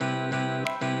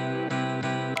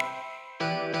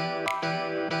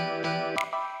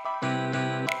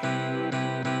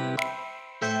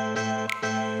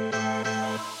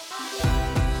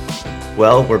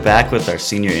Well, we're back with our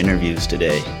senior interviews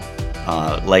today.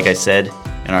 Like I said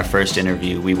in our first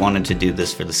interview, we wanted to do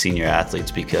this for the senior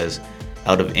athletes because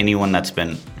out of anyone that's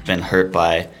been hurt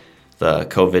by the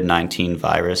COVID-19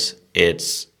 virus,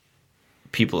 it's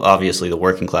people, obviously the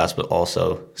working class, but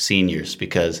also seniors,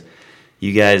 because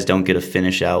you guys don't get to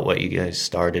finish out what you guys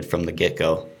started from the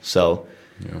get-go. So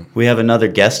we have another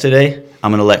guest today. I'm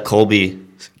going to let Colby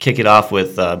kick it off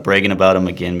with bragging about him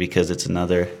again because it's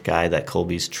another guy that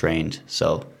Colby's trained.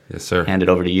 So yes, sir. Hand it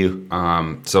over to you.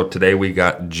 So today we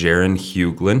got Jaron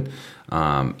Huglin,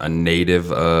 a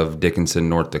native of Dickinson,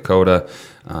 North Dakota,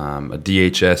 a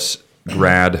DHS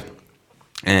grad,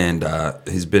 and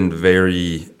he's been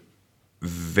very,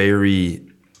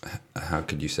 how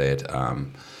could you say it,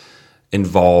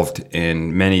 involved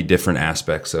in many different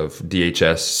aspects of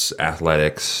DHS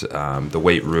athletics, the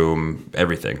weight room,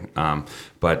 everything.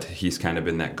 But he's kind of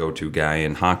been that go-to guy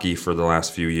in hockey for the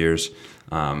last few years.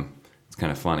 It's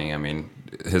kind of funny. I mean,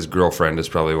 his girlfriend is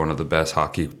probably one of the best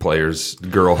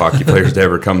girl hockey players to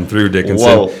ever come through Dickinson.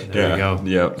 Whoa. There you go.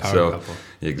 Yep. Power So couple.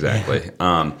 exactly.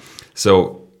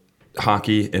 So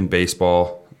hockey and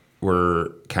baseball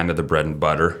were kind of the bread and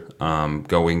butter.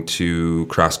 Going to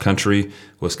cross country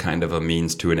was kind of a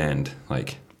means to an end.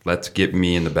 Like, let's get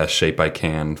me in the best shape I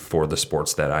can for the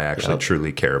sports that I actually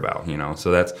truly care about.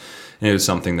 So it was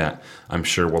something that I'm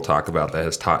sure we'll talk about that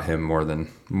has taught him more than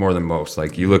most.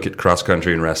 Like, you look at cross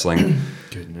country and wrestling,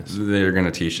 Goodness. they're going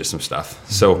to teach you some stuff.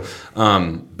 So,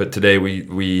 but today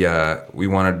we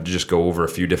wanted to just go over a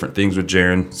few different things with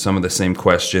Jaron, some of the same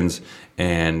questions,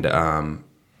 and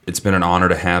it's been an honor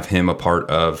to have him a part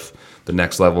of the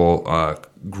Next Level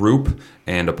group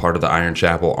and a part of the Iron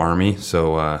Chapel Army.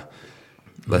 So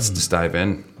let's just dive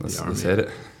in. Let's hit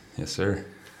it. Yes, sir.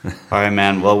 All right,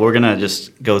 man. Well, we're going to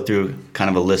just go through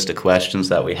kind of a list of questions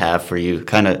that we have for you,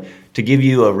 kind of to give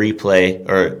you a replay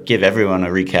or give everyone a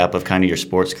recap of kind of your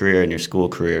sports career and your school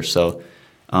career. So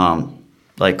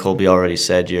like Colby already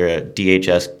said, you're a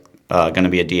DHS, going to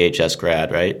be a DHS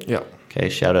grad, right? Yeah. Okay,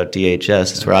 shout out DHS.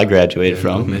 That's where I graduated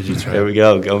from. Go Midgets, right? There we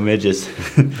go Midgets.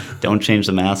 Don't change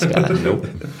the mascot. Nope.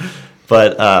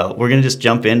 But we're going to just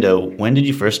jump into, when did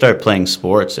you first start playing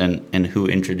sports and who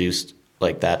introduced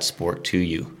like that sport to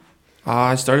you?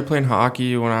 I started playing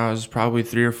hockey when I was probably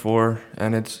 3 or 4,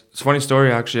 and it's a funny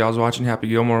story actually. I was watching Happy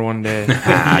Gilmore one day,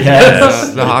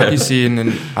 the hockey scene,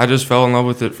 and I just fell in love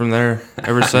with it from there.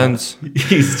 Ever since.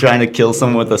 He's trying to kill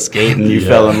someone with a skate, and you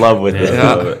fell in love with it. Yeah.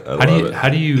 I love it. How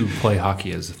do you play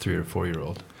hockey as a 3 or 4 year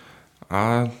old?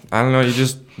 I don't know.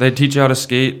 They teach you how to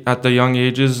skate at the young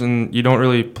ages, and you don't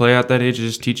really play at that age. They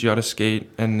just teach you how to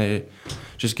skate, and they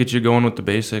just get you going with the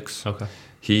basics. Okay.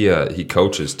 He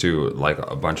coaches too, like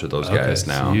a bunch of those guys so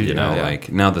now. you know,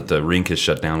 like now that the rink is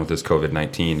shut down with this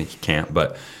COVID-19, he can't.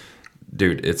 But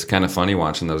dude, it's kind of funny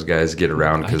watching those guys get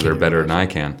around because they're better than I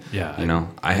can. Yeah,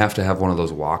 I have to have one of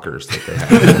those walkers that they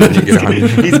have. When you get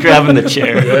on. He's grabbing the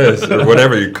chair. Yes, or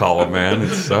whatever you call it, man.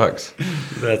 It sucks.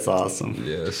 That's awesome.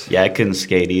 Yes. Yeah, I couldn't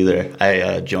skate either.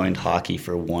 I joined hockey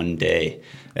for one day.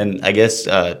 And I guess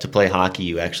to play hockey,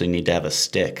 you actually need to have a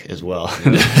stick as well.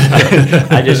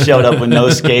 I just showed up with no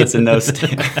skates and no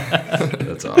stick.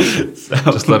 That's awesome.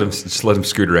 Just let him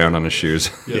scoot around on his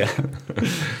shoes. Yeah.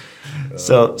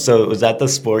 So was that the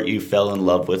sport you fell in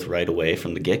love with right away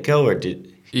from the get-go, or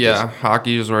did? Yeah,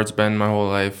 hockey is where it's been my whole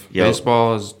life. Yep.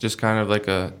 Baseball is just kind of like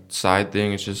a side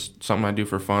thing. It's just something I do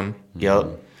for fun.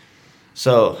 Yep.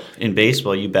 So in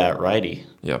baseball, you bat righty.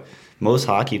 Yep. Most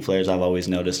hockey players I've always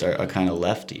noticed are kind of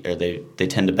lefty, or they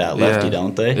tend to bat lefty,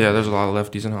 don't they? Yeah, there's a lot of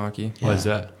lefties in hockey. Why is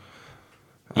that?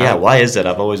 Yeah, why is that?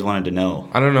 I've always wanted to know.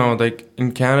 I don't know, like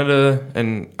in Canada,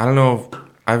 and I don't know,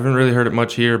 I haven't really heard it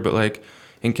much here, but like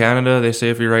in Canada, they say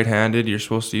if you're right-handed, you're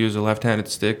supposed to use a left-handed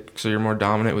stick, so you're more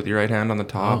dominant with your right hand on the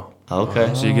top.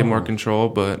 Okay. So you get more control,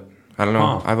 but I don't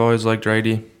know. I've always liked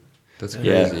righty. That's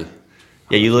Yeah. crazy.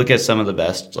 Yeah, you look at some of the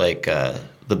best, like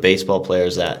the baseball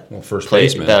players that First play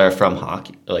baseman. that are from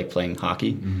hockey, like playing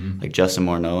hockey, like Justin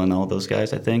Morneau and all those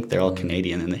guys. I think they're all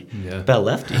Canadian and they bat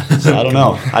lefty. So I don't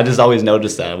know. I just always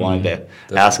noticed that. I wanted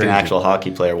to ask an crazy. actual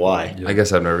hockey player why. I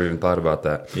guess I've never even thought about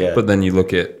that. Yeah. But then you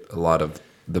look at a lot of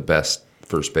the best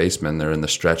first basemen, they're in the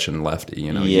stretch and lefty,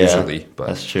 Yeah, usually. But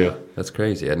that's true. that's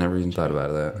crazy. I never even thought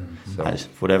about that. So.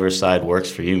 Whatever side works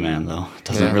for you, man. Though it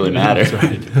doesn't really matter.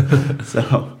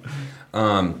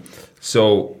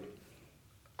 So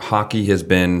hockey has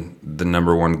been the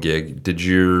number one gig. Did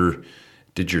your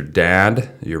dad,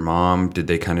 your mom, did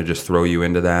they kind of just throw you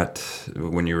into that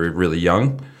when you were really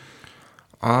young?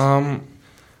 I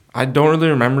don't really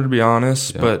remember, to be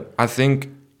honest, but I think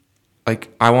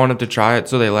like I wanted to try it,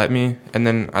 so they let me, and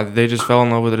then they just fell in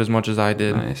love with it as much as I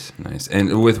did. Nice.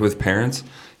 And with parents,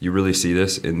 you really see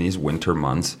this in these winter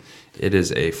months. It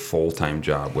is a full-time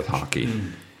job with hockey.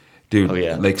 Dude, Oh,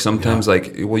 yeah. like sometimes,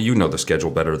 like, well, you know the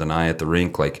schedule better than I at the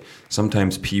rink. Like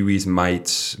sometimes peewees,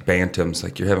 mites, bantams,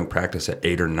 like you're having practice at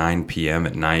 8 or 9 p.m.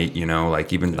 at night, you know,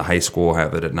 like even the high school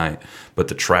have it at night. But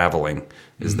the traveling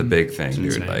is the big thing, dude.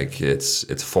 insane. Like it's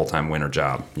a full-time winter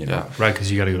job, you know. Right,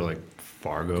 because you got to go to like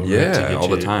Fargo. Right, Yeah, to get all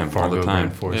the you- time, all Fargo, the time.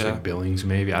 Grand Forks, Yeah. like Billings,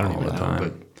 maybe. I don't All even the know. time.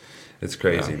 But It's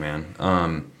crazy, man.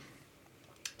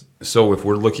 So if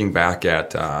we're looking back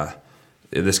at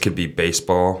this could be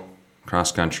baseball,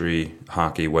 cross country,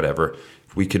 hockey, whatever.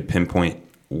 If we could pinpoint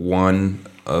one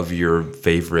of your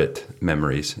favorite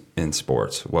memories in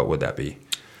sports, what would that be?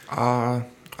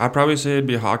 I'd probably say it'd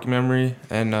be a hockey memory,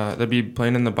 and that'd be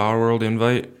playing in the Bauer World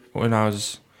Invite when I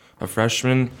was a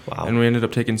freshman, Wow. and we ended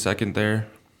up taking second there,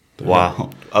 Wow.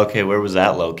 Okay, where was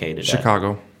that located at?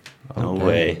 Chicago. No Okay.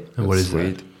 way. and what That's is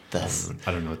sweet. that? That's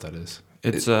I don't know what that is.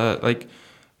 It's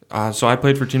so I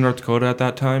played for Team North Dakota at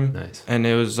that time, Nice. and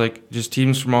it was like just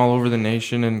teams from all over the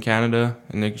nation and Canada,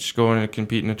 and they just go in and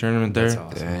compete in a tournament there. That's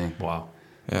awesome. Dang. Wow.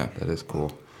 Yeah. That is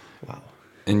cool. wow.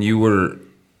 And you were,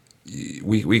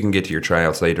 we can get to your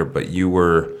tryouts later, but you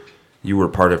were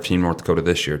part of Team North Dakota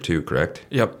this year too, correct?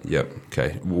 Yep. Yep.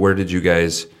 Okay. Where did you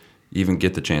guys even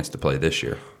get the chance to play this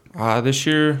year? This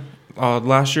year,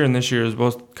 last year and this year is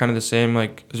both kind of the same.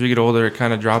 Like as we get older, it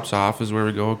kind of drops off as where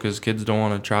we go because kids don't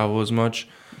want to travel as much.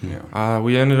 Yeah.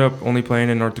 We ended up only playing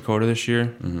in North Dakota this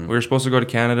year. We were supposed to go to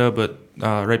Canada, but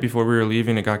right before we were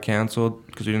leaving, it got canceled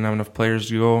because we didn't have enough players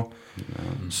to go.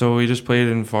 So we just played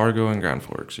in Fargo and Grand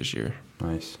Forks this year.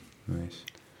 Nice.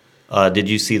 Nice. Did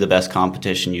you see the best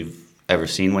competition you've ever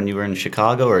seen when you were in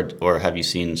Chicago, or have you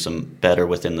seen some better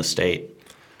within the state?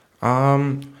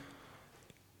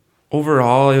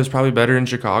 Overall, it was probably better in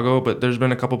Chicago, but there's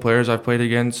been a couple players I've played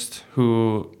against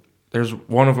who. There's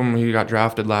one of them who got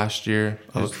drafted last year.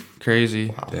 It was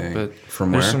crazy. Dang. But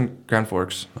From there's where? some Grand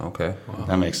Forks. Okay.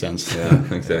 That makes sense. Yeah,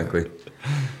 exactly.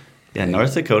 Yeah,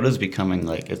 North Dakota's becoming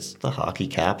like it's the hockey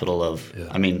capital of. Yeah.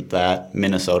 I mean, that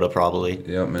Minnesota probably,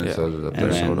 Yep, Minnesota's up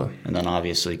and there. then, and then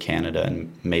obviously Canada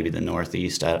and maybe the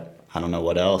Northeast. I don't know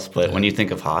what else, but when you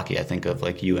think of hockey, I think of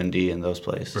like UND and those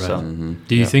places. Right. So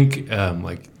Do you think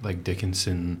like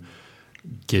Dickinson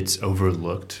gets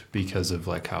overlooked because of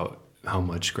like how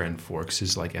much Grand Forks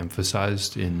is like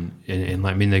emphasized in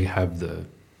I mean they have the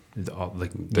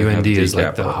like They have UND the is like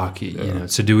the capital. hockey, Yeah. you know.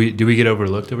 So do we get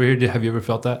overlooked over here? Have you ever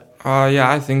felt that?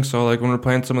 Yeah, I think so. Like when we're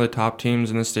playing some of the top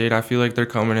teams in the state, I feel like they're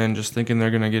coming in just thinking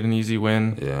they're gonna get an easy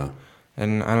win, Yeah.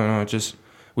 and I don't know. It just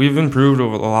we've improved a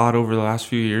lot over the last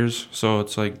few years, so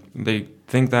it's like they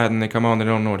think that and they come out and they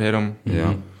don't know what hit them.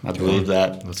 Yeah. I believe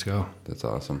that. Let's go. That's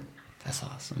awesome. That's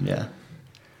awesome. Yeah.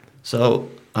 So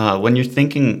when you're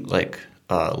thinking like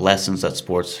lessons that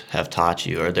sports have taught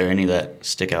you, are there any that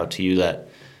stick out to you that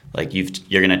like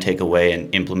you're gonna take away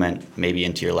and implement maybe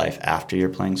into your life after you're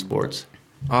playing sports?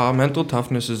 Mental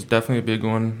toughness is definitely a big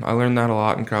one. I learned that a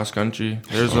lot in cross country.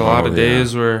 There's a lot of yeah.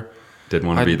 days where Didn't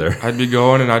want to be there. I'd be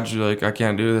going and I'd just be like, I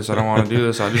can't do this. I don't want to do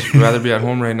this. I'd just rather be at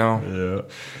home right now. Yeah.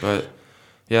 But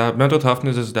yeah, mental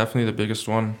toughness is definitely the biggest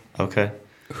one. Okay.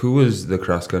 Who was the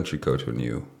cross country coach when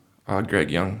you?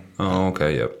 Greg Young. Oh,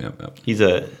 okay. Yep. He's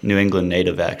a New England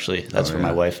native, actually. That's Oh, where yeah.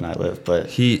 my wife and I live. But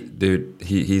He's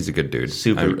a good dude.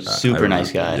 Super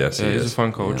nice guy. Yes, he Yeah, is. he's a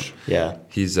fun coach. yeah,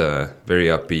 He's very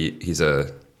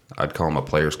upbeat. I'd call him a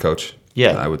player's coach.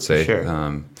 Yeah, I would say. sure.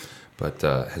 But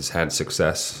has had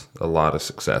a lot of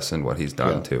success in what he's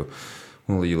done Yeah. too.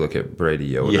 Well, you look at Brady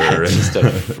Yoder. yeah, and- just a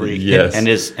freak. Yes. and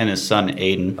his son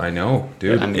Aiden. I know,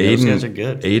 dude. I mean, those guys are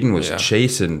good. Aiden was Yeah.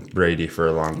 chasing Brady for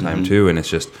a long time too, and it's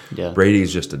just Yeah.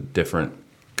 Brady's just a different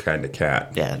kind of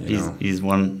cat. Yeah, you know? he's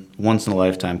one once in a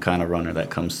lifetime kind of runner that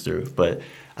comes through. But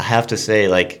I have to say,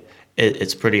 like,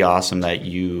 it's pretty awesome that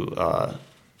you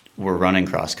were running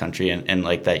cross country and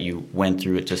like that you went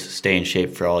through it to stay in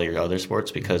shape for all your other sports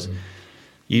because.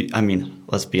 I mean,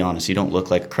 let's be honest. You don't look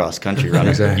like a cross country runner.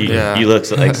 Exactly. Yeah. You look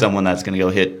like someone that's going to go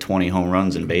hit 20 home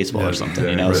runs in baseball or something.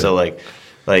 You know, right. so like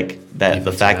that. Even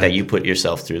The fact that that. you put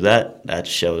yourself through that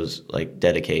shows like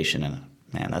dedication and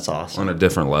man, that's awesome. on a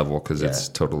different level because it's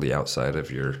Yeah. totally outside of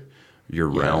your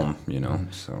realm, you know.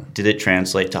 So Did it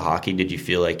translate to hockey? Did you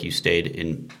feel like you stayed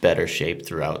in better shape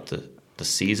throughout the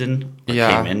season? Or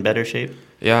Yeah. came in better shape?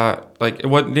 Yeah, like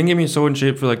what didn't get me so in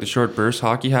shape for like the short bursts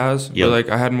hockey has. Yep. But like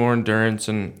I had more endurance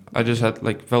and I just had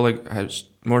like felt like I had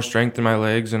more strength in my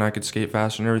legs and I could skate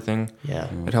faster and everything. Yeah.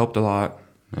 It helped a lot.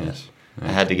 nice.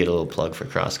 I had to get a little plug for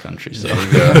cross country. So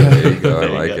There you go. I There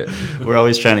you like go. it. We're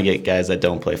always trying to get guys that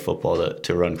don't play football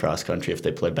to run cross country if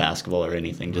they play basketball or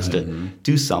anything, just to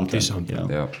do something. Do something. You know?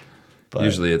 Yeah. But,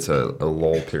 Usually it's a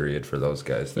lull period for those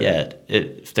guys. There. yeah,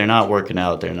 if they're not working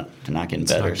out, they're not getting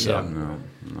better. not- So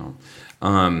yeah.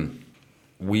 No.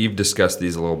 We've discussed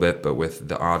these a little bit, but with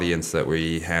the audience that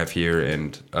we have here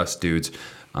and us dudes,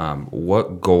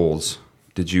 what goals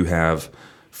did you have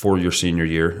for your senior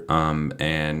year?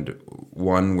 And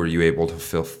one, were you able to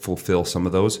fulfill some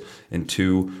of those? And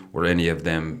two, were any of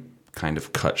them kind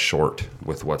of cut short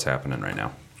with what's happening right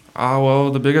now? Well,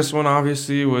 the biggest one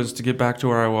obviously was to get back to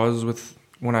where I was with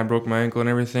when I broke my ankle and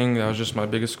everything. That was just my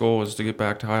biggest goal, was to get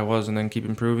back to how I was and then keep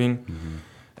improving.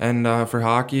 And for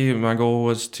hockey, my goal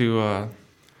was to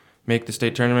make the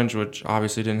state tournament, which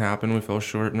obviously didn't happen. We fell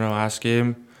short in our last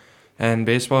game. And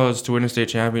baseball was to win a state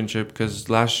championship, because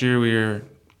last year we were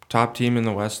top team in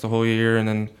the West the whole year, and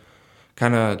then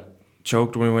kind of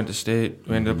choked when we went to state.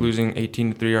 We ended up losing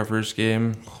 18-3 our first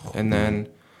game, and then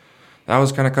that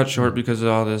was kind of cut short because of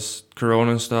all this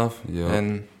Corona stuff. Yeah.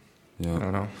 And Yeah. I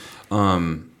don't know.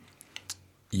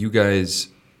 You guys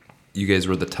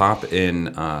were the top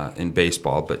in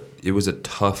baseball, but it was a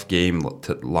tough game.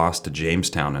 Lost to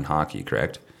Jamestown in hockey,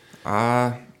 correct?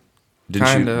 Didn't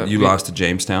Kinda. you lost to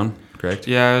Jamestown, correct?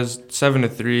 Yeah, it was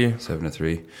 7-3.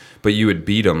 7-3. But you had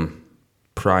beat them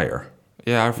prior.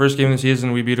 Yeah, our first game of the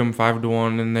season, we beat them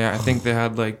 5-1, and I think they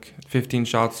had like 15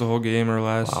 shots the whole game or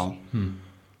less. wow.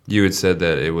 You had said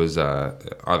that it was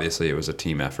obviously it was a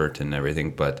team effort and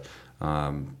everything, but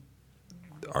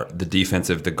the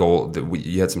defensive, the goal,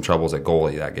 you had some troubles at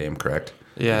goalie that game, correct?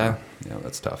 Yeah. Yeah,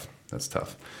 that's tough. That's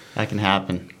tough. That can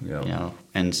happen. Yeah. You know,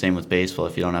 and same with baseball.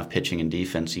 If you don't have pitching and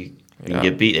defense, you Yeah.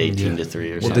 get beat 18-3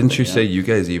 or Well, something. didn't you yeah. say you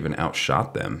guys even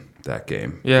outshot them that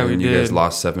game? Yeah, we you guys did.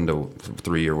 lost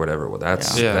 7-3 or whatever. Well,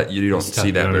 that's Yeah. that you don't It's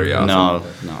see tough. that very often. No,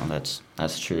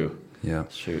 that's true. Yeah.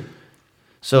 That's true.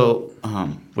 So,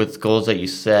 with goals that you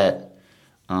set,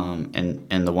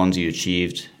 and the ones you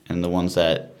achieved, and the ones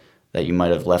that you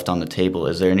might have left on the table,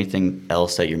 is there anything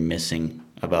else that you're missing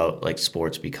about like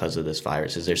sports because of this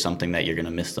virus? Is there something that you're gonna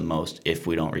miss the most if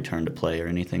we don't return to play or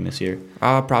anything this year?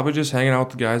 Probably just hanging out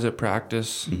with the guys at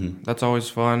practice. That's always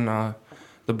fun.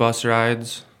 The bus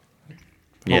rides.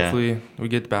 Yeah. Hopefully we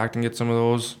get back and get some of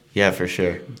those. Yeah, for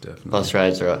sure. Definitely. Bus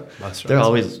rides are they're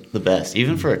always the best,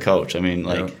 even for a coach. I mean,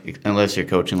 like unless you're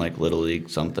coaching like little league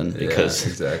something, because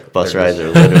exactly. bus They're rides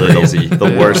just are literally crazy.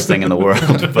 the worst thing in the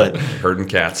world. But Herding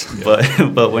cats.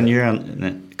 but when you're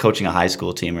coaching a high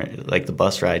school team, or like the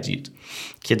bus rides,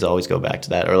 kids always go back to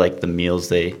that, or like the meals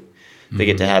they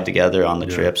get to have together on the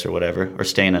trips or whatever, or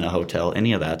staying in a hotel.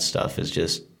 Any of that stuff is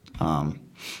just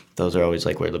those are always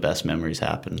like where the best memories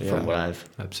happen from what I've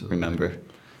Absolutely. remember.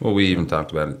 Well, we even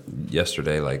talked about it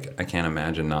yesterday. Like, I can't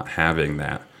imagine not having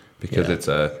that, because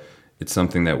it's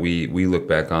something that we look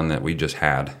back on that we just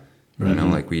had. You know,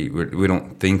 like we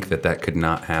don't think that could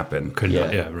not happen. Could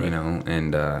not, Yeah. yeah, right. You know,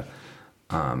 and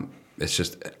it's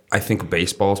just, I think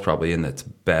baseball is probably in its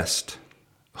best.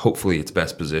 Hopefully, its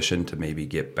best position to maybe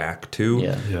get back to,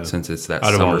 Yeah. since it's that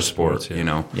Out of all summer the sport. sports, yeah. You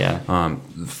know, Yeah.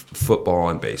 football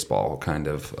and baseball kind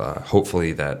of.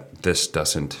 Hopefully, that this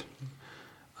doesn't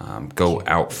go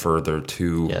out further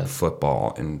to Yeah.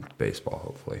 football and baseball.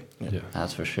 Hopefully, Yeah.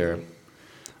 That's for sure.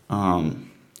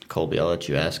 Colby, I'll let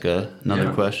you ask another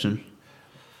Yeah. question.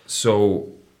 so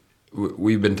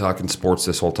we've been talking sports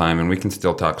this whole time, and we can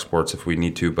still talk sports if we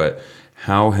need to. But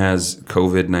how has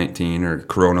COVID-19 or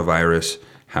coronavirus?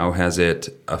 How has it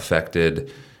affected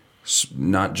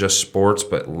not just sports,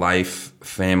 but life,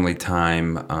 family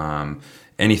time,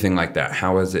 anything like that?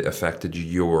 How has it affected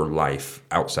your life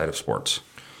outside of sports?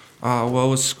 Well,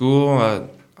 with school,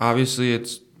 obviously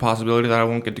it's a possibility that I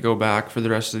won't get to go back for the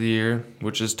rest of the year,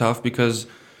 which is tough because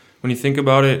when you think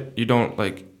about it, you don't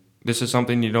like, this is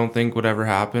something you don't think would ever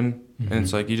happen. And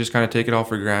it's like, you just kind of take it all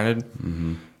for granted.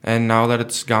 And now that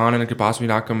it's gone and it could possibly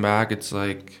not come back, it's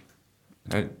like,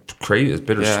 Crazy, it's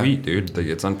bittersweet, dude. Like,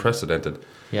 it's unprecedented.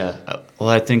 Yeah. Well,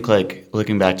 I think like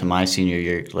looking back to my senior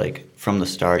year, like from the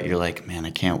start, you're like, man, I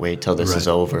can't wait till this is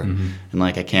over, and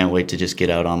like I can't wait to just get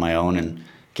out on my own and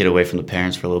get away from the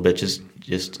parents for a little bit,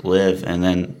 just live. And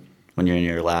then when you're in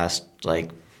your last like,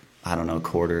 I don't know,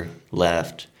 quarter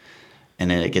left, and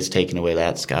then it gets taken away,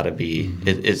 that's got to be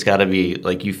it's got to be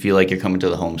like you feel like you're coming to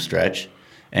the home stretch.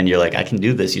 And you're like, I can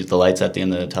do this. Use the lights at the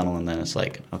end of the tunnel, and then it's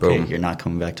like, okay, Boom. you're not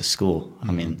coming back to school.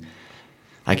 I mean,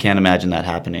 I can't imagine that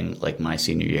happening like my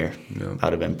senior year. Yeah.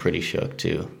 I'd have been pretty shook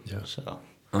too. Yeah. So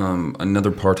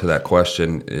Another part to that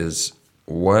question is,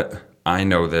 what I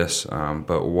know this,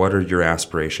 but what are your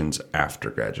aspirations after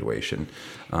graduation,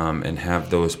 and have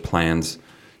those plans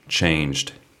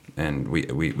changed? And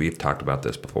we've talked about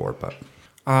this before, but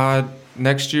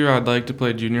Next year I'd like to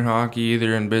play junior hockey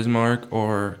either in Bismarck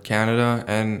or Canada,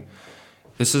 and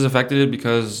this has affected it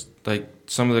because like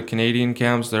some of the Canadian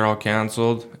camps, they're all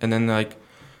canceled, and then like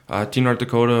Team North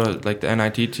Dakota, like the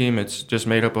NIT team, it's just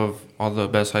made up of all the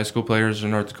best high school players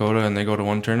in North Dakota, and they go to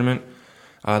one tournament.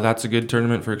 That's a good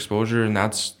tournament for exposure, and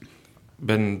that's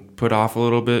been put off a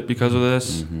little bit because of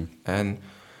this. And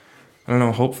I don't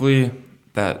know, hopefully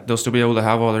that they'll still be able to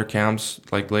have all their camps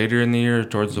like later in the year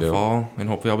towards the fall, and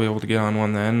hopefully I'll be able to get on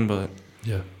one then. But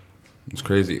Yeah. it's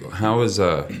crazy. How is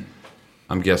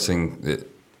I'm guessing that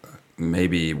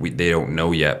maybe they don't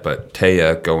know yet, but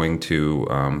Taya going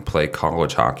to play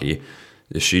college hockey,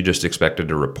 is she just expected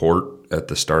to report at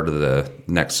the start of the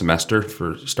next semester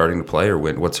for starting to play, or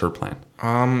what's her plan?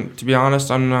 to be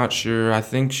honest, I'm not sure. I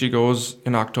think she goes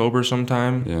in October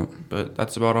sometime. Yeah. But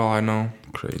that's about all I know.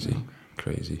 Crazy.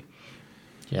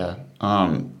 Yeah.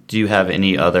 Do you have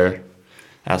any other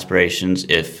aspirations?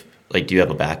 Do you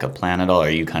have a backup plan at all? Or are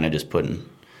you kind of just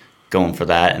going for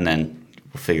that and then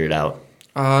we'll figure it out?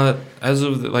 As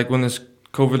of when this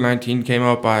COVID-19 came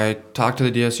up, I talked to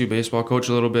the DSU baseball coach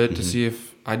a little bit to see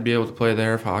if I'd be able to play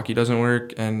there if hockey doesn't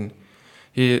work, and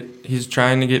he's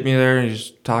trying to get me there.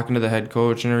 He's talking to the head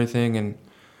coach and everything, and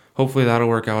hopefully that'll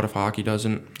work out if hockey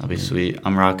doesn't. That'll be sweet.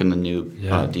 I'm rocking the new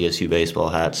DSU baseball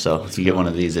hat, so you get one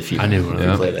of these if you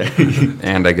play there.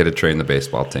 And I get to train the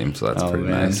baseball team, so that's pretty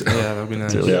nice. Yeah, that'll be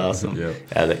nice. It's really awesome.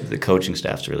 Yeah. The coaching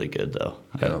staff's really good, though.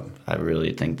 Yeah. I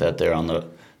really think that they're on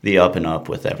the up and up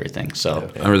with everything. So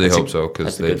I really hope so,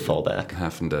 because that's a good fallback.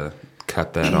 Having to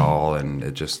cut that all, and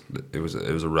it was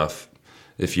a rough.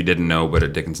 If you didn't know, but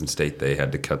at Dickinson State they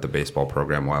had to cut the baseball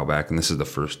program a while back, and this will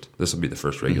be the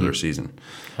first regular season.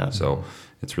 Yeah. So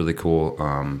it's really cool.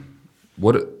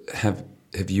 What have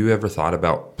you ever thought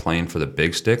about playing for the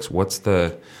Big Sticks? What's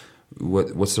the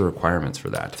requirements for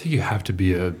that? I think you have to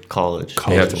be a College.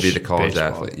 You have to be the college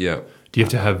baseball. athlete. Yeah. Do you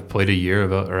have to have played a year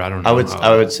or I don't know?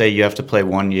 I would say you have to play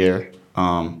 1 year,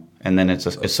 and then it's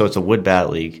a wood bat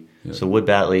league. Yeah. So wood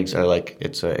bat leagues are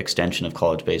it's an extension of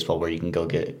college baseball where you can go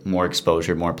get more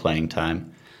exposure, more playing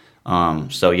time.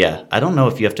 So yeah, I don't know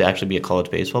if you have to actually be a college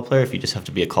baseball player, if you just have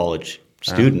to be a college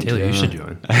student. Taylor, you should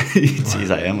join. Jeez,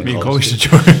 I am. Me and college Cole should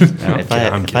student. join. If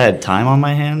I had time on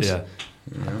my hands, Yeah.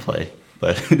 I'd play.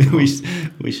 But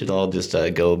we should all just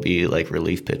go be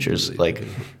relief pitchers, like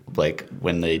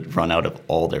when they run out of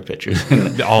all their pitchers.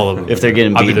 All of them. If they're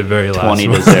getting I'll beat be the very last 20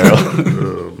 one. to 0.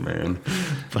 Oh man.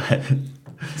 But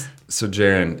So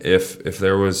Jaron, if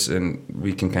there was, and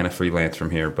we can kind of freelance from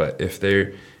here, but if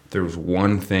there was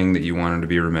one thing that you wanted to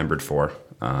be remembered for,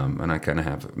 and I kind of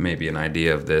have maybe an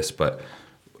idea of this, but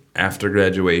after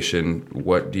graduation,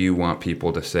 what do you want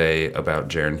people to say about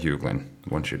Jaron Huglin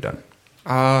once you're done?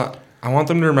 I want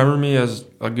them to remember me as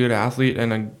a good athlete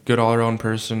and a good all-around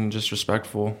person, just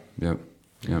respectful. Yep.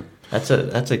 that's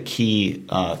a key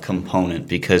component,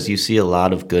 because you see a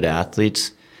lot of good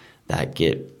athletes that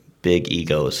get big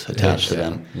egos attached to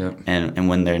them. Yep. And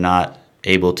when they're not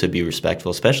able to be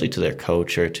respectful, especially to their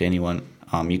coach or to anyone,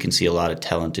 you can see a lot of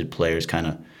talented players kind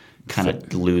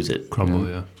of lose it. Crumble,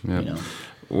 yeah. You know?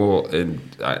 Well, and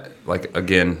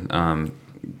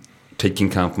taking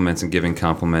compliments and giving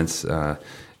compliments,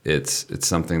 it's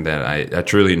something that I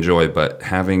truly enjoy. But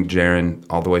having Jaron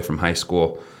all the way from high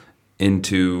school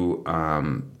into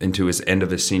his end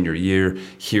of his senior year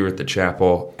here at the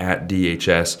chapel at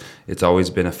DHS, it's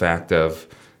always been a fact of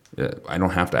I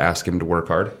don't have to ask him to work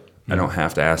hard. I don't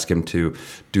have to ask him to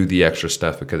do the extra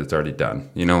stuff because it's already done.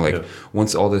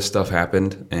 Once all this stuff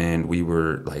happened and we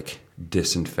were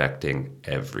disinfecting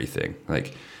everything,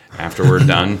 after we're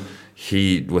done,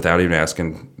 he, without even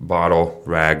asking, bottle,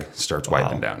 rag, starts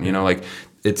wiping down.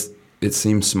 It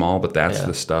seems small, but that's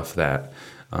the stuff that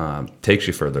takes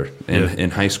you further. In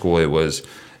high school, it was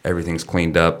everything's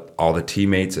cleaned up, all the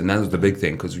teammates, and that was the big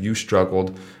thing, because you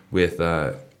struggled with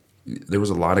there was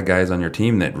a lot of guys on your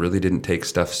team that really didn't take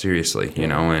stuff seriously,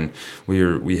 and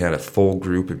we had a full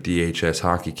group of DHS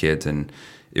hockey kids, and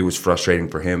it was frustrating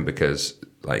for him because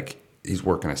he's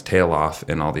working his tail off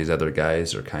and all these other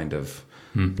guys are kind of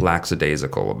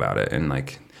lackadaisical about it. And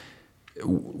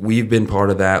we've been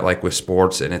part of that with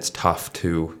sports, and it's tough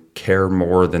to care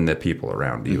more than the people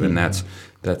around you, and that's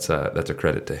a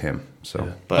credit to him.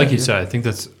 So But like you said, I think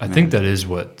that is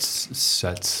what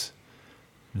sets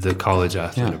the college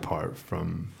athlete apart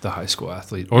from the high school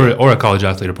athlete, or a college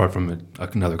athlete apart from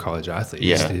another college athlete.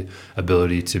 It's the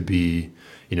ability to be,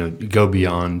 go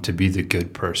beyond, to be the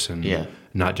good person,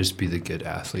 not just be the good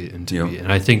athlete and to Yep. be.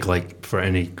 And I think like for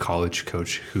any college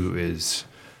coach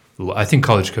I think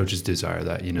college coaches desire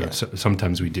that. You know,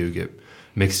 sometimes we do get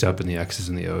mixed up in the X's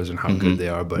and the O's and how good they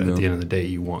are, but at the end of the day,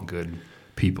 you want good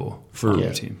people For on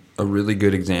your team. A really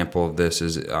good example of this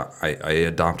is I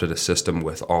adopted a system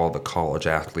with all the college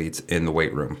athletes in the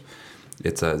weight room.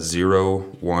 It's a 0,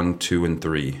 1, 2, and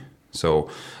 3. So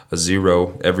a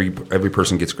 0, every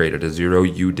person gets graded. A 0,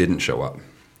 you didn't show up.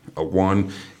 A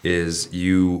 1 is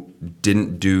you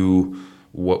didn't do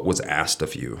what was asked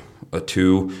of you. A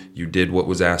 2, you did what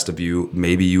was asked of you.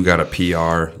 Maybe you got a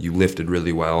PR, you lifted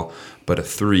really well. But a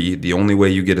 3, the only way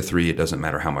you get a 3, it doesn't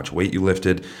matter how much weight you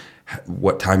lifted,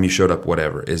 what time you showed up,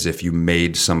 whatever, is if you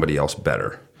made somebody else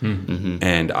better. Mm-hmm.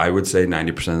 And I would say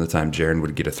 90% of the time, Jaron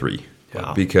would get a 3.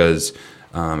 Wow. Because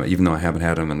even though I haven't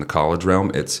had him in the college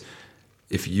realm, it's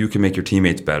if you can make your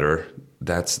teammates better,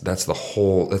 that's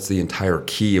the entire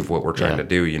key of what we're trying to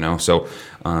do, you know? So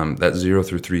that 0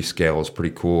 through 3 scale is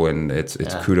pretty cool, and it's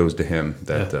kudos to him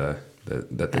that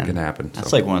can happen. That's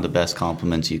so. like one of the best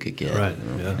compliments you could get. Right,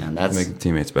 yeah. And that's Make the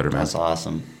teammates better, man. That's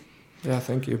awesome. Yeah,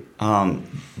 thank you.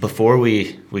 Before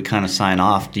we kind of sign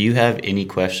off, do you have any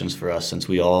questions for us, since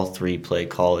we all three play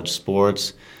college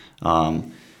sports?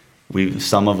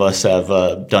 Some of us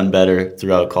have done better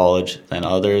throughout college than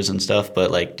others and stuff, but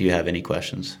like, do you have any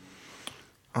questions?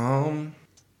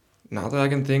 Not that I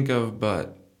can think of,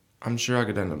 but I'm sure I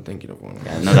could end up thinking of one.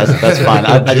 Yeah, no, that's fine.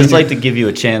 I just like to give you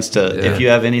a chance to, if you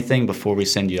have anything before we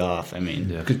send you off. I mean,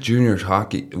 because juniors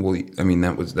hockey, well, I mean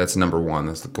that's number one.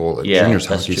 That's the goal. Like, Yeah, juniors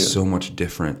that's hockey true. is so much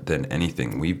different than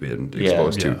anything we've been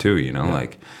exposed to, Yeah. too. You know,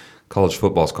 like college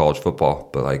football is college football,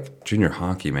 but like junior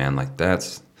hockey, man, like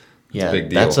that's a big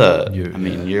deal. that's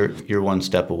you're one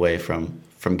step away from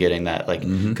getting that, like,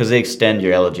 because they extend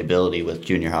your eligibility with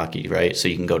junior hockey, right? So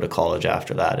you can go to college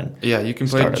after that, and Yeah, you can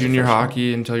play Start as a junior freshman.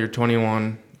 hockey until you're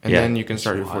 21, and Yeah. then you can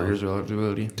start your 4 years of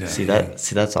eligibility. see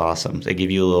that's awesome. They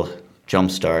give you a little jump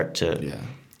start to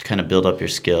kind of build up your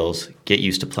skills, get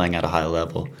used to playing at a high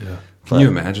level. Yeah. Can you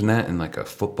imagine that in like a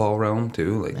football realm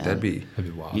too? Like that'd be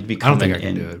That'd be wild. You'd be I don't think I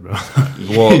coming can in- do it, bro.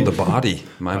 well, the body,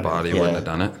 my body Yeah. wouldn't have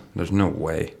done it. There's no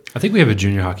way. I think we have a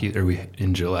junior hockey,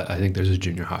 in Gillette. I think there's a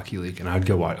junior hockey league, and I'd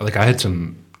go watch. Like I had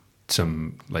some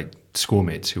like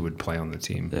schoolmates who would play on the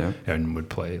team, and would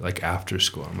play like after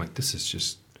school. I'm like, this is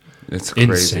just It's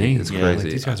crazy. insane. It's Yeah, crazy.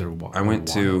 like, these guys are wild. I went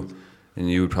to, and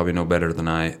you would probably know better than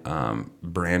I,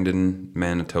 Brandon,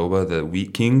 Manitoba, the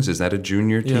Wheat Kings. Is that a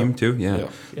junior team too? Yeah.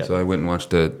 Yeah. So I went and watched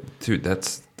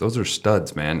those are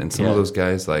studs, man. And some Yeah. of those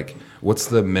guys, like, what's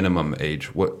the minimum age?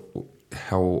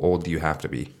 How old do you have to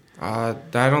be? I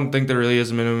don't think there really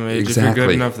is a minimum age. If Exactly. you're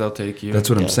good enough, they'll take you. That's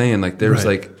what I'm saying. Like, there's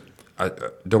Right.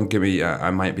 don't get me, I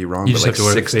might be wrong, You but just like have to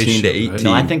wear the face 16 to shield, right? 18.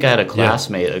 No, I think I had a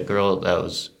classmate, a girl that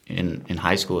was in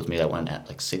high school with me that went at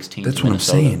like 16. That's to what I'm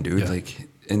Minnesota. saying, dude. Yeah. Like,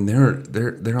 and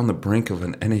they're on the brink of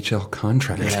an NHL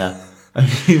contract. Yeah. I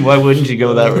mean, why wouldn't you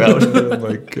go that route? Oh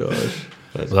my gosh.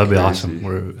 Well, that'd be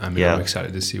awesome. I'm Yeah.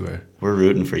 excited to see where We're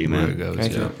rooting for you, it man. goes.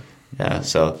 Thank yeah. you. Yeah.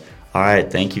 So, all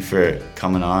right. Thank you for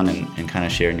coming on and kind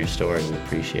of sharing your story. We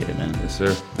appreciate it, man. Yes, sir.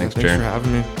 Thanks, Thanks Jaron. for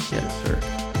having me. Yeah. Sure.